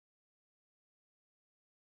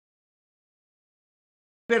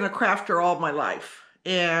been a crafter all my life,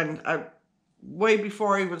 and way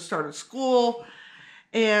before I even started school,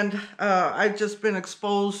 and I've just been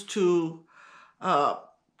exposed to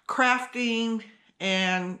crafting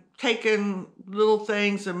and taking little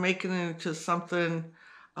things and making it into something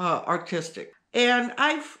artistic. And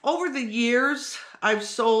over the years, I've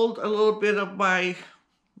sold a little bit of my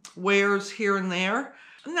wares here and there.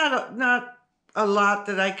 Not a lot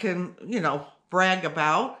that I can, brag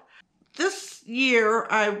about. This year,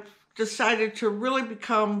 I've decided to really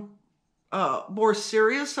become more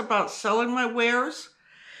serious about selling my wares.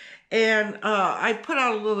 And I put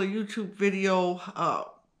out a little YouTube video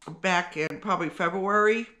back in probably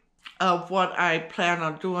February of what I plan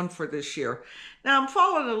on doing for this year. Now I'm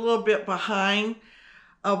falling a little bit behind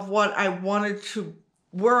of what I wanted to,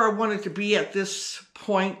 where I wanted to be at this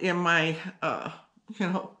point in my,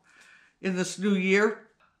 in this new year.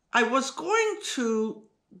 I was going to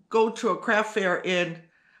go to a craft fair in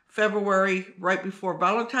February, right before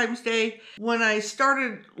Valentine's Day. When I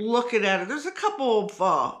started looking at it, there's a couple of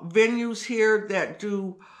venues here that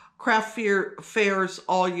do craft fairs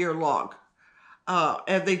all year long.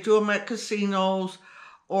 And they do them at casinos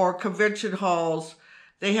or convention halls.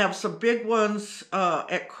 They have some big ones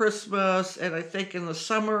at Christmas and I think in the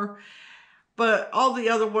summer. But all the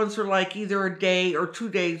other ones are like either a day or 2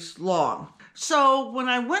 days long. So when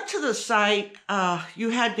I went to the site, you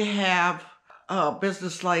had to have a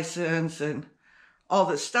business license and all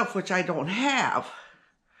this stuff, which I don't have.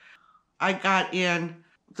 I got in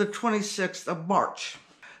the 26th of March.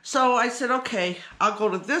 So I said, okay, I'll go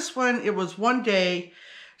to this one. It was 1 day,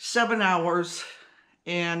 7 hours,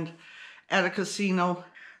 and at a casino.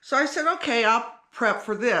 So I said, okay, I'll prep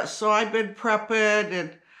for this. So I've been prepping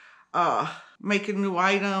and making new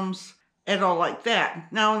items and all like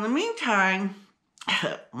that. Now, in the meantime,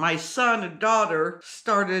 my son and daughter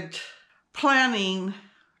started planning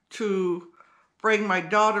to bring my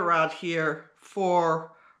daughter out here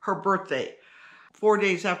for her birthday. 4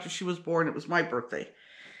 days after she was born, it was my birthday.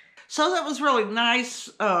 So that was really nice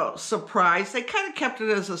surprise. They kind of kept it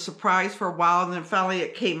as a surprise for a while, and then finally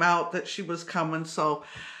it came out that she was coming. So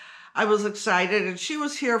I was excited, and she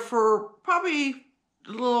was here for probably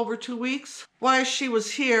a little over 2 weeks. While she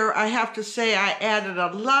was here, I have to say I added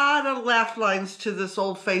a lot of laugh lines to this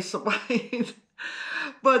old face of mine.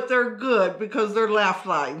 But they're good because they're laugh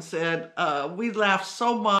lines, and we laughed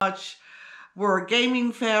so much. We're a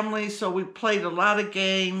gaming family, so we played a lot of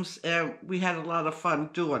games, and we had a lot of fun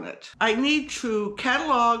doing it. I need to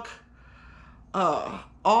catalog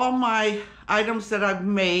all my items that I've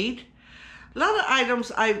made. A lot of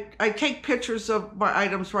items, I take pictures of my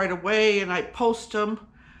items right away, and I post them.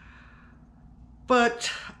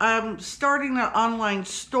 But I'm starting an online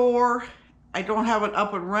store. I don't have it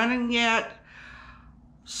up and running yet.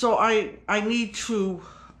 So I need to,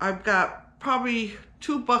 I've got probably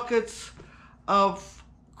 2 buckets of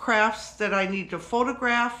crafts that I need to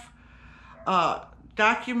photograph,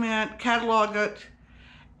 document, catalog it,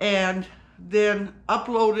 and then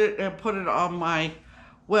upload it and put it on my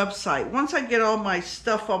website. Once I get all my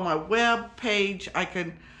stuff on my web page, I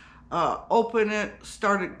can open it,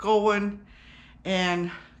 start it going,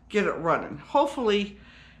 and get it running. Hopefully,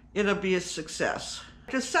 it'll be a success.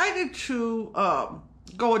 I decided to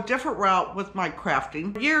go a different route with my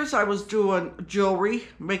crafting. For years I was doing jewelry,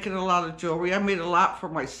 making a lot of jewelry. I made a lot for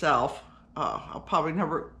myself. I'll probably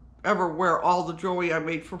never ever wear all the jewelry I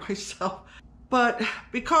made for myself. But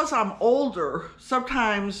because I'm older,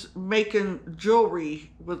 sometimes making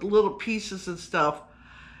jewelry with little pieces and stuff,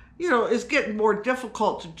 is getting more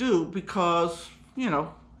difficult to do because,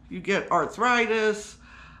 you get arthritis.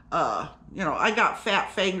 I got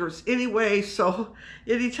fat fingers anyway, so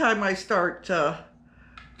anytime I start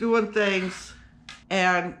doing things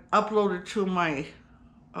and upload it to my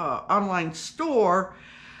online store,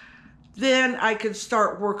 then I can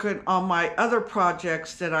start working on my other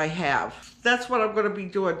projects that I have. That's what I'm going to be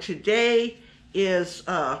doing today, is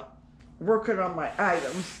working on my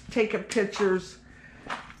items, taking pictures,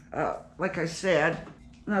 like I said.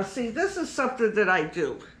 Now see, this is something that I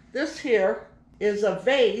do. This here is a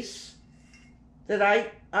vase that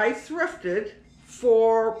I thrifted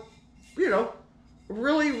for,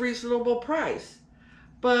 really reasonable price.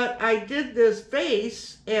 But I did this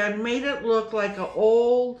vase and made it look like an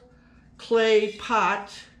old clay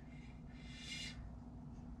pot.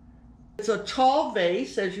 It's a tall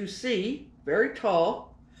vase, as you see, very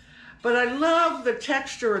tall. But I love the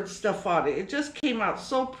texture and stuff on it. It just came out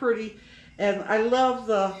so pretty, and I love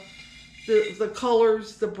the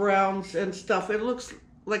colors, the browns and stuff. It looks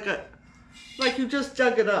like you just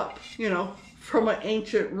dug it up, from an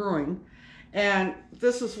ancient ruin. And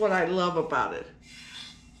this is what I love about it.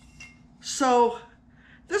 So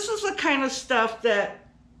this is the kind of stuff that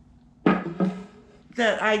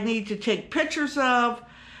I need to take pictures of,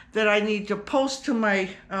 that I need to post to my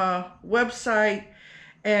website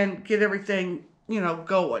and get everything,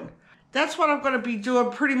 going. That's what I'm going to be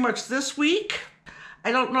doing pretty much this week.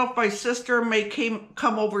 I don't know if my sister may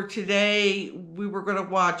come over today. We were going to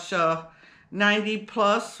watch 90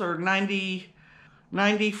 Plus or 90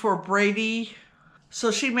 for Brady.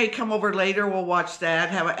 So she may come over later. We'll watch that,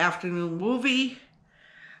 have an afternoon movie.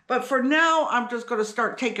 But for now, I'm just going to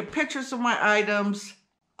start taking pictures of my items.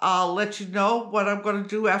 I'll let you know what I'm going to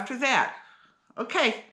do after that. Okay.